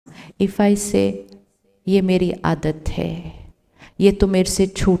If I say, ये मेरी आदत है, ये तो मेरे से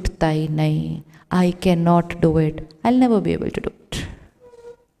छूटता ही नहीं, I cannot do it, I'll never be able to do it.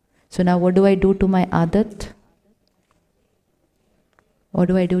 So now what do I do to my adat? What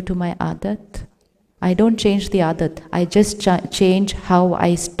do I do to my adat? I don't change the adat, I just change how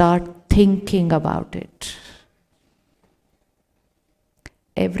I start thinking about it.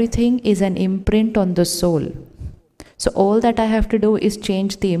 Everything is an imprint on the soul. So all that I have to do is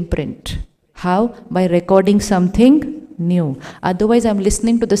change the imprint. How? By recording something new. Otherwise, I'm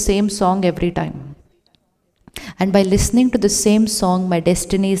listening to the same song every time. And by listening to the same song, my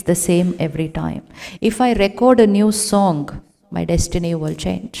destiny is the same every time. If I record a new song, my destiny will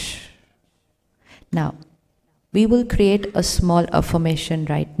change. Now, we will create a small affirmation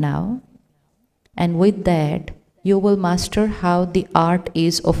right now. And with that, you will master how the art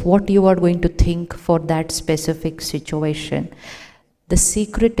is of what you are going to think for that specific situation. The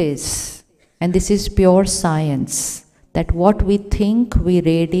secret is, and this is pure science, that what we think, we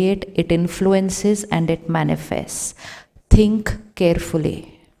radiate, it influences and it manifests. Think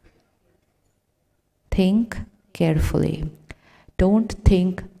carefully. Think carefully. Don't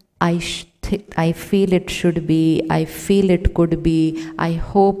think, I feel it should be, I feel it could be, I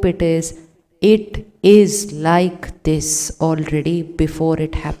hope it is. It is like this already before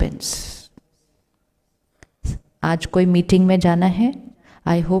it happens. आज कोई meeting में जाना है,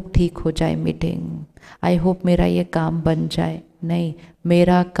 I hope ठीक हो जाए meeting, I hope मेरा ये काम बन जाए. नहीं,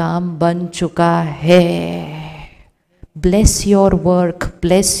 मेरा काम बन चुका है. Bless your work,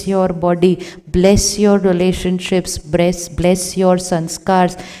 bless your body, bless your relationships, bless your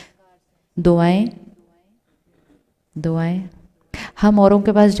sanskars. दुआएं, दुआएं. हम औरों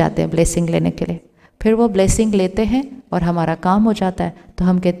के पास जाते हैं ब्लेसिंग लेने के लिए, फिर वो ब्लेसिंग लेते हैं और हमारा काम हो जाता है, तो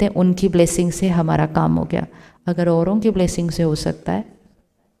हम कहते हैं उनकी ब्लेसिंग से हमारा काम हो गया. अगर औरों की ब्लेसिंग से हो सकता है,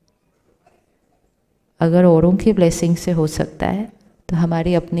 अगर औरों की ब्लेसिंग से हो सकता है, तो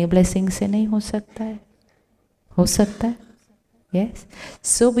हमारी अपनी ब्लेसिंग से नहीं हो सकता है? हो सकता है? Yes.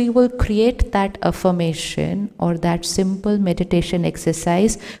 So we will create that affirmation or that simple meditation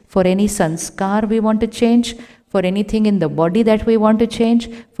exercise for any sanskar we want to change, for anything in the body that we want to change,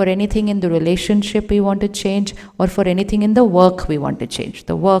 for anything in the relationship we want to change, or for anything in the work we want to change,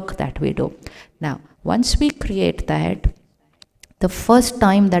 the work that we do. Now, once we create that, the first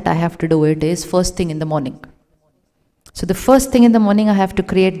time that I have to do it is first thing in the morning. So the first thing in the morning I have to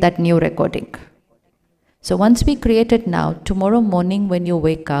create that new recording. So once we create it now, tomorrow morning when you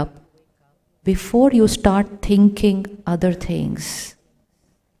wake up, before you start thinking other things,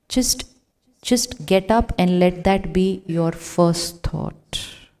 just get up and let that be your first thought.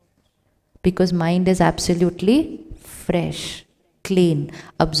 Because mind is absolutely fresh, clean.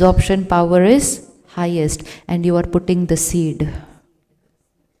 Absorption power is highest and you are putting the seed.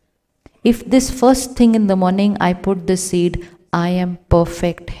 If this first thing in the morning I put the seed, I am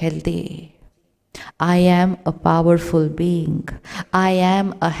perfect healthy. I am a powerful being. I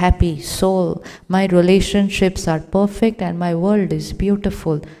am a happy soul. My relationships are perfect and my world is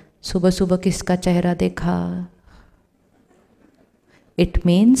beautiful. सुबह सुबह किसका चेहरा देखा? It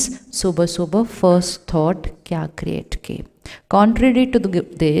means सुबह सुबह first thought क्या create की. Contrary to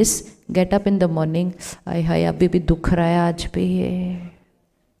this, get up in the morning. आय हाय अभी भी दुख रहा है आज भी ये.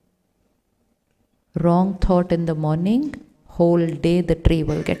 Wrong thought in the morning, whole day the tree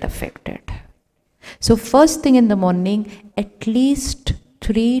will get affected. So first thing in the morning, at least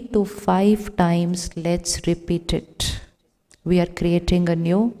 3 to 5 times, let's repeat it. We are creating a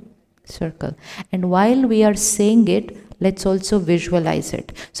new circle. And while we are saying it, let's also visualize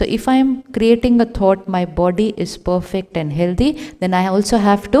it. So if I am creating a thought, my body is perfect and healthy, then I also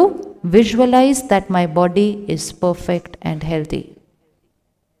have to visualize that my body is perfect and healthy.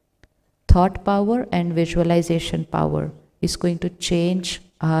 Thought power and visualization power is going to change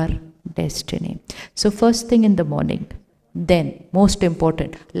our destiny. So first thing in the morning, then most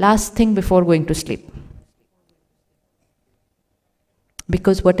important, last thing before going to sleep.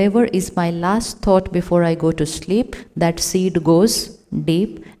 Because whatever is my last thought before I go to sleep, that seed goes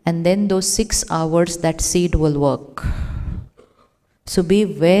deep, and then those 6 hours that seed will work. So be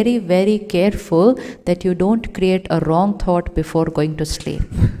very, very careful that you don't create a wrong thought before going to sleep.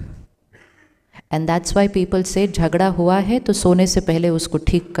 And that's why people say झगड़ा हुआ है तो सोने से पहले उसको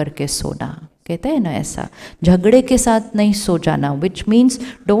ठीक करके सोना. कहते हैं ना ऐसा, झगड़े के साथ नहीं सो जाना, which means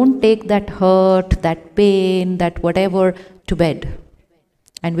don't take that hurt, that pain, that whatever to bed.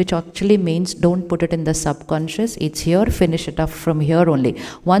 And which actually means don't put it in the subconscious. It's here, finish it up from here only.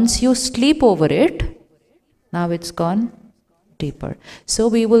 Once you sleep over it, now it's gone deeper. So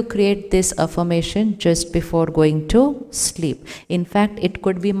we will create this affirmation just before going to sleep. In fact, it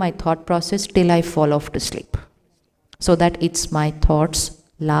could be my thought process till I fall off to sleep, so that it's my thoughts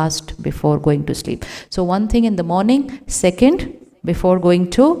last before going to sleep. So one thing in the morning, second before going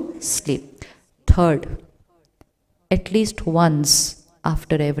to sleep, third at least once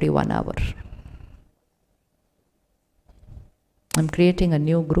after every 1 hour. I'm creating a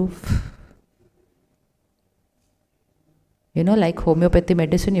new groove. You know, like homeopathy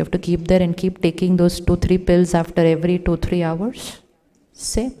medicine, you have to keep there and keep taking those 2-3 pills after every 2-3 hours.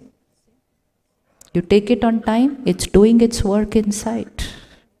 Same. You take it on time, it's doing its work inside.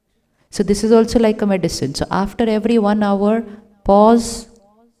 So this is also like a medicine. So after every 1 hour, pause,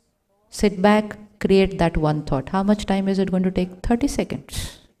 sit back, create that one thought. How much time is it going to take? 30 seconds.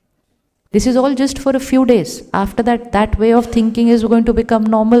 This is all just for a few days. After that, that way of thinking is going to become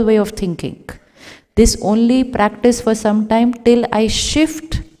normal way of thinking. This only practice for some time till I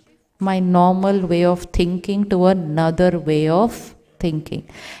shift my normal way of thinking to another way of thinking.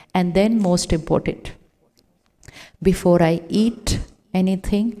 And then most important, before I eat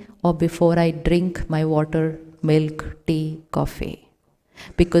anything or before I drink my water, milk, tea, coffee,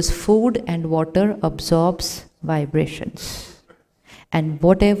 because food and water absorbs vibrations. And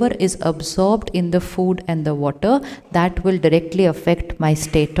whatever is absorbed in the food and the water, that will directly affect my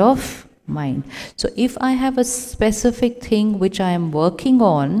state of mind. So if I have a specific thing which I am working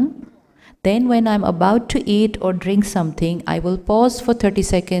on, then when I'm about to eat or drink something, I will pause for 30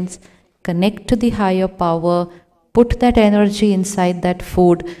 seconds, connect to the higher power, put that energy inside that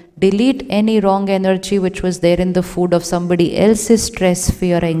food, delete any wrong energy which was there in the food of somebody else's stress,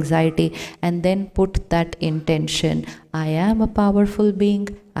 fear, anxiety, and then put that intention. I am a powerful being,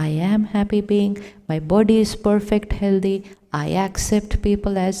 I am happy being, my body is perfect, healthy, I accept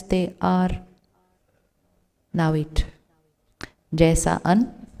people as they are. Now eat. जैसा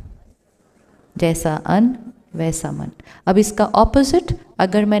अन्न वैसा मन. अब इसका opposite,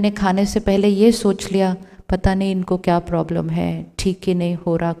 अगर मैंने खाने से पहले ये सोच लिया पता नहीं इनको क्या प्रॉब्लम है, ठीक ही नहीं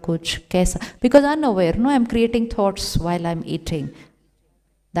हो रहा कुछ, कैसा, because unaware, no, I am creating thoughts while I am eating,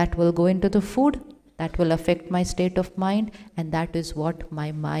 that will go into the food, that will affect my state of mind, and that is what my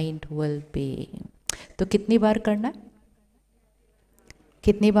mind will be. तो कितनी बार करना है?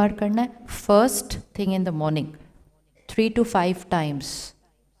 कितनी बार करना है? First thing in the morning, 3 to 5 times.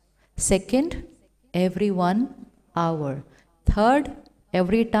 Second, every 1 hour. Third,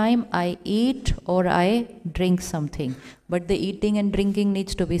 every time I eat or I drink something. But the eating and drinking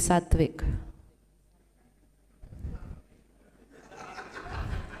needs to be sattvic.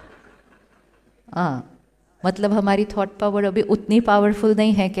 मतलब हमारी thought power अभी उतनी पावरफुल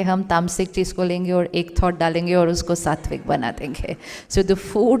नहीं है कि हम तामसिक चीज़ को लेंगे और एक थॉट डालेंगे और उसको सात्विक बना देंगे. So the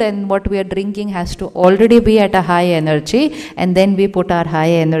food and what we are drinking has to already B at a high energy, and then we put our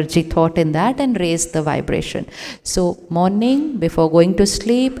high energy thought in that and raise the vibration. So morning before going to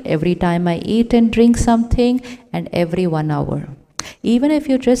sleep, every time I eat and drink something, and every 1 hour. Even if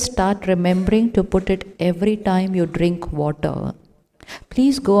you just start remembering to put it every time you drink water,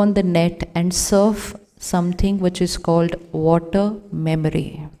 please go on the net and surf something which is called water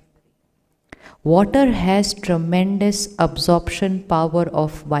memory. Water has tremendous absorption power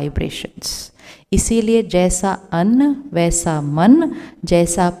of vibrations. इसीलिए जैसा अन्न वैसा मन,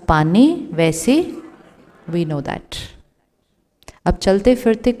 जैसा पानी वैसी, we know that. अब चलते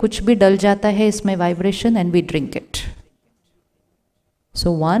फिरते कुछ भी डल जाता है इसमें vibration, and we drink it.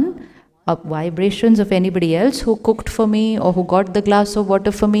 So one, vibrations of anybody else who cooked for me or who got the glass of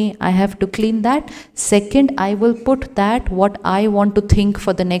water for me, I have to clean that. Second, I will put that what I want to think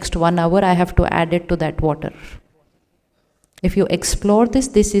for the next 1 hour, I have to add it to that water. If you explore this,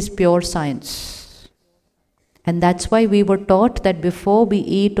 this is pure science. And that's why we were taught that before we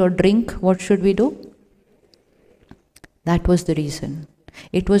eat or drink, what should we do? That was the reason.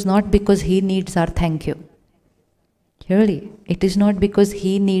 It was not because he needs our thank you. Really, it is not because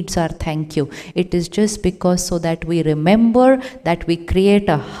he needs our thank you. It is just because so that we remember, that we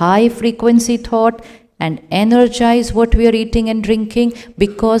create a high frequency thought and energize what we are eating and drinking,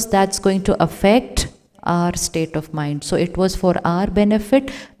 because that's going to affect our state of mind. So it was for our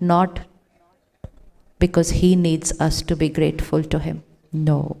benefit, not because he needs us to be grateful to him.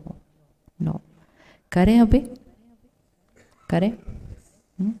 No, no. Kare abhi? Kare?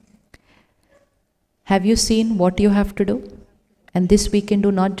 Have you seen what you have to do? And this we can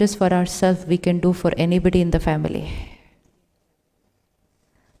do not just for ourselves, we can do for anybody in the family.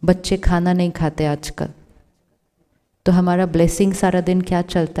 बच्चे खाना नहीं खाते आजकल, तो हमारा blessing सारा दिन क्या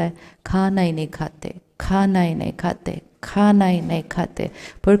चलता है? खाना ही नहीं खाते, खाना ही नहीं खाते, खाना ही नहीं खाते।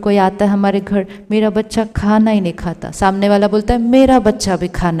 पर कोई आता है हमारे घर, मेरा बच्चा खाना ही नहीं खाता, सामने वाला बोलता है मेरा बच्चा भी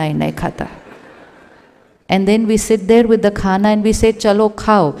खाना ही नहीं खाता। And then we sit there with the khana and we say chalo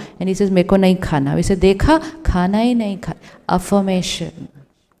khao, and he says meko nahi khana. We say dekha khana hi nahi kha. Affirmation,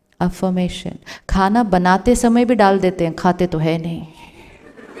 affirmation. खाना बनाते समय भी डाल देते हैं, खाते तो है नहीं।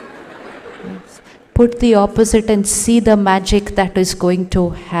 Put the opposite and see the magic that is going to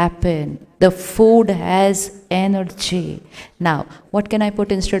happen. The food has energy. Now, what can I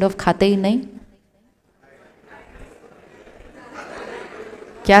put instead of खाते ही नहीं?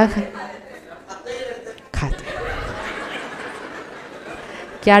 क्या खाते?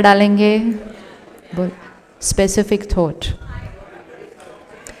 क्या डालेंगे? बोल, specific thought.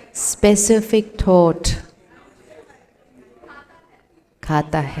 Specific thought.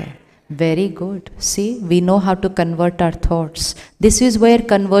 खाता है. Very good. See, we know how to convert our thoughts. This is where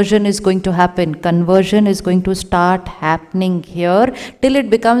conversion is going to happen. Conversion is going to start happening here till it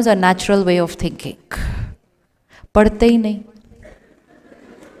becomes a natural way of thinking. पढ़ते ही नहीं,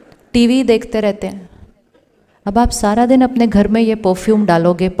 TV देखते रहते हैं। अब आप सारा दिन अपने घर में ये परफ्यूम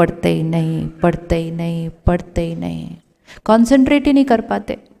डालोगे, पढ़ते ही नहीं, पढ़ते ही नहीं, पढ़ते ही नहीं, कॉन्सेंट्रेट ही नहीं कर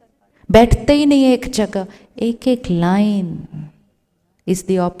पाते, बैठते ही नहीं एक जगह। एक एक line is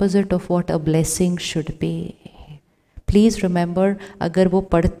the opposite of what a blessing should be. Please remember, अगर वो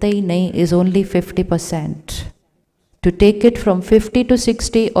पढ़ते ही नहीं is only 50%. To take it from 50 to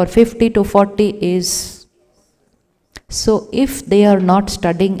 60 or 50 to 40 is... So if they are not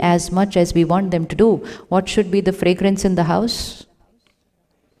studying as much as we want them to do, what should be the fragrance in the house?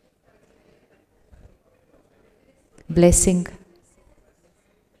 Blessing.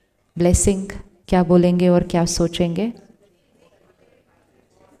 Blessing. क्या बोलेंगे और क्या सोचेंगे?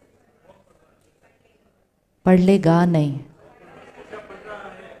 पढ़ लेगा नहीं,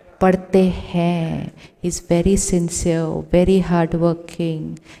 पढ़ते हैं. He's very sincere, very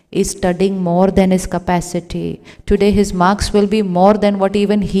hardworking, is studying more than his capacity. Today his marks will be more than what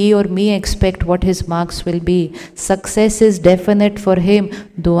even he or me expect what his marks will be. Success is definite for him.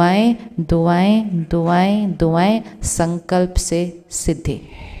 दुआएं दुआएं दुआएं दुआएं, संकल्प से सिद्धि.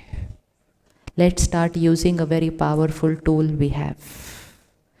 Let's start using a very powerful tool we have.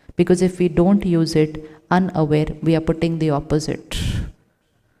 Because if we don't use it, unaware, we are putting the opposite.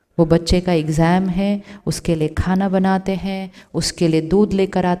 वो बच्चे का exam है, उसके लिए खाना बनाते हैं, उसके लिए दूध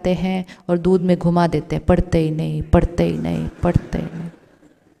लेकर आते हैं और दूध में घुमा देते हैं, पढ़ते ही नहीं, पढ़ते ही नहीं, पढ़ते ही नहीं.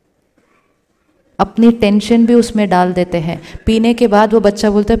 अपनी टेंशन भी उसमें डाल देते हैं. पीने के बाद वो बच्चा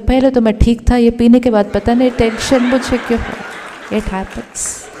बोलता है पहले तो मैं ठीक था, ये पीने के बाद पता नहीं टेंशन मुझे क्यों है. It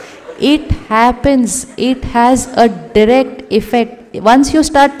happens. It happens. It has a direct effect. Once you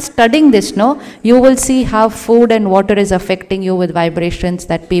start studying this, no, you will see how food and water is affecting you with vibrations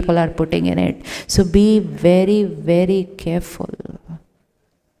that people are putting in it. So be very, very careful.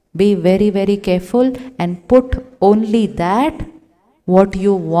 Be very, very careful and put only that what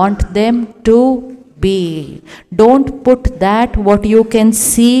you want them to be. Don't put that what you can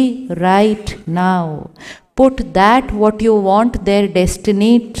see right now. Put that what you want their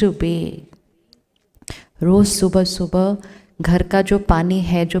destiny to be. रोज सुबह सुबह घर का जो पानी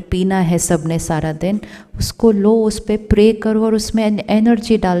है, जो पीना है सबने सारा दिन, उसको लो, उस पर प्रे करो और उसमें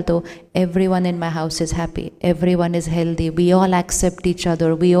एनर्जी डाल दो. Everyone in my house is happy. Everyone is healthy. We all accept each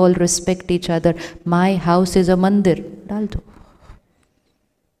other. We all respect each other. My house is a mandir. डाल दो,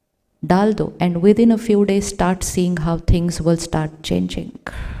 डाल दो. And within a few days start seeing how things will start changing.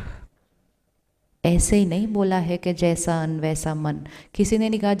 ऐसे ही नहीं बोला है कि जैसा अन्न वैसा मन. किसी ने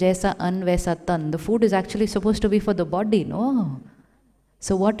नहीं कहा जैसा अन्न वैसा तन. The food is actually supposed to be for the body, no.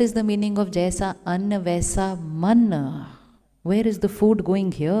 So what is the meaning of जैसा अन्न वैसा मन? Where is the food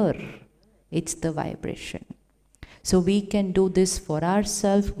going here? It's the vibration. So we can do this for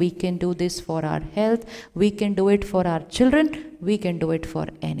ourselves, we can do this for our health, we can do it for our children, we can do it for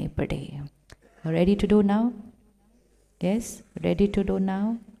anybody. Ready to do now? Yes? Ready to do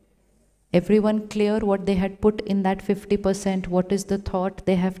now? Everyone clear what they had put in that 50%? What is the thought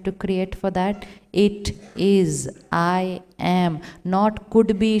they have to create for that? It is, I am, not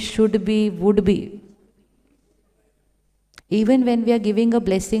could be, should be, would be. Even when we are giving a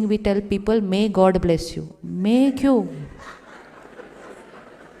blessing, we tell people, may God bless you. May you.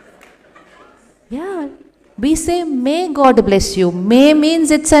 Yeah, we say, may God bless you. May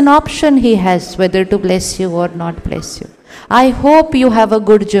means it's an option He has, whether to bless you or not bless you. I hope you have a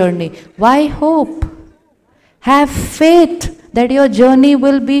good journey. Why hope? Have faith that your journey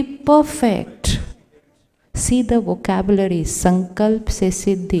will be perfect. See the vocabulary, sankalp se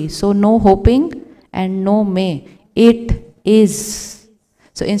siddhi. So no hoping and no may. It is.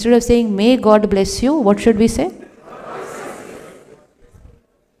 So instead of saying may God bless you, what should we say?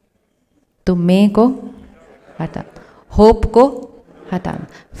 तो मे को हटा, hope को हटाना,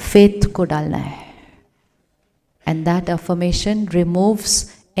 faith को डालना है. And that affirmation removes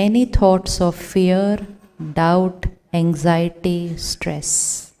any thoughts of fear, doubt, anxiety, stress.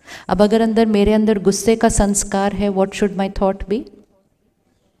 अब अगर अंदर मेरे अंदर गुस्से का संस्कार है, what should my thought be?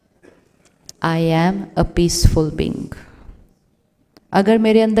 I am a peaceful being. अगर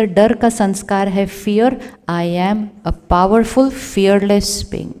मेरे अंदर डर का संस्कार है, fear, I am a powerful, fearless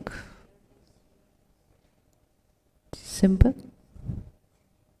being. Simple?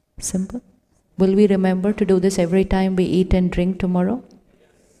 Simple? Will we remember to do this every time we eat and drink tomorrow?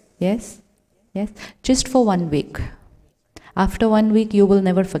 Yes? Yes? Just for 1 week. After 1 week, you will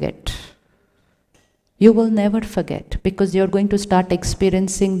never forget. You will never forget because you're going to start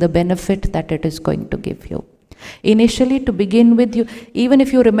experiencing the benefit that it is going to give you. Initially, to begin with, you, even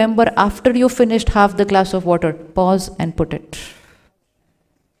if you remember after you finished half the glass of water, pause and put it.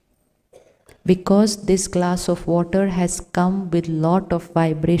 Because this glass of water has come with lot of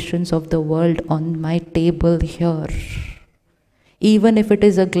vibrations of the world on my table here. Even if it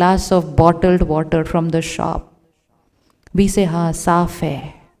is a glass of bottled water from the shop, we say, हाँ साफ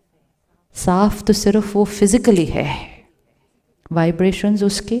है. साफ तो सिर्फ वो physically है. Vibrations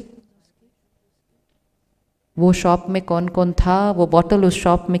उसके, वो शॉप में कौन कौन था, वो बॉटल उस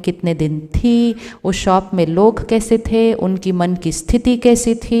शॉप में कितने दिन थी, उस शॉप में लोग कैसे थे, उनकी मन की स्थिति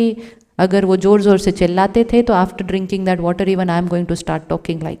कैसी थी. अगर वो जोर जोर से चिल्लाते थे तो after drinking that water even I am going to start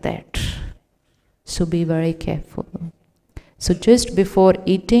talking like that. So be very careful. So just before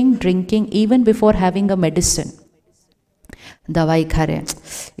eating, drinking, even before having a medicine, दवाई खा रहे हैं,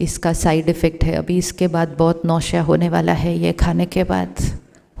 इसका साइड इफ़ेक्ट है, अभी इसके बाद बहुत नौशिया होने वाला है, ये खाने के बाद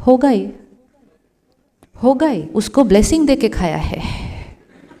होगा ही, उसको ब्लेसिंग दे के खाया है.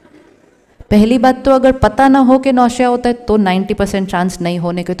 पहली बात तो अगर पता ना हो कि नौशिया होता है तो 90% चांस नहीं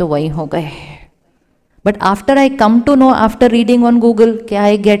होने के तो वही हो गए. But after I come to know, after reading on Google, कि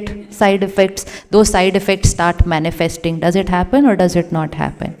आई गेट साइड इफेक्ट्स, दो side effects start manifesting. Does it happen और does it not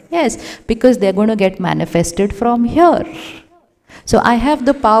happen? Yes, because they are going to get manifested from here. So I have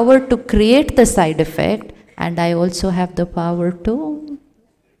the power to create the side effect and I also have the power to.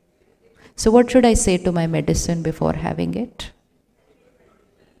 So what should I से to my medicine before having it?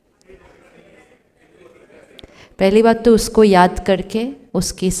 पहली बात तो उसको याद करके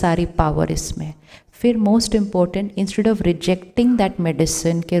उसकी सारी power इसमें. फिर most important, instead of rejecting that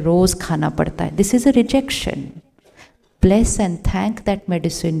medicine के रोज़ खाना पड़ता है, this is a rejection. Bless and thank that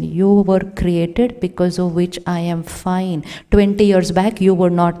medicine. You were created because of which I am fine. 20 years back you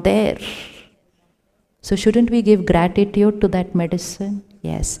were not there. So shouldn't we give gratitude to that medicine?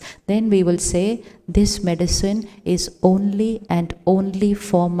 Yes. Then we will say, this medicine is only and only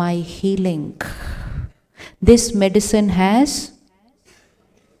for my healing. This medicine has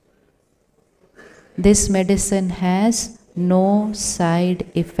no side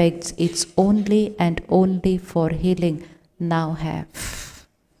effects. It's only and only for healing. Now have.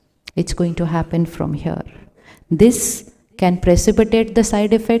 It's going to happen from here. This can precipitate the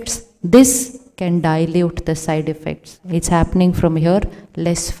side effects. This can dilute the side effects. It's happening from here,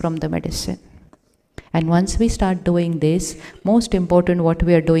 less from the medicine. And once we start doing this, most important what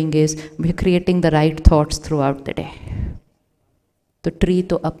we are doing is we are creating the right thoughts throughout the day. तो tree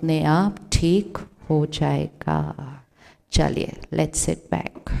तो अपने आप ठीक हो जाएगा. चलिए, let's sit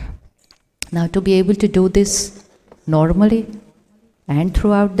back. Now to be able to do this normally and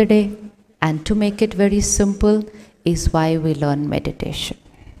throughout the day and to make it very simple is why we learn meditation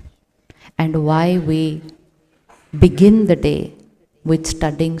and why we begin the day with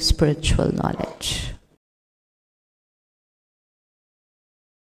studying spiritual knowledge.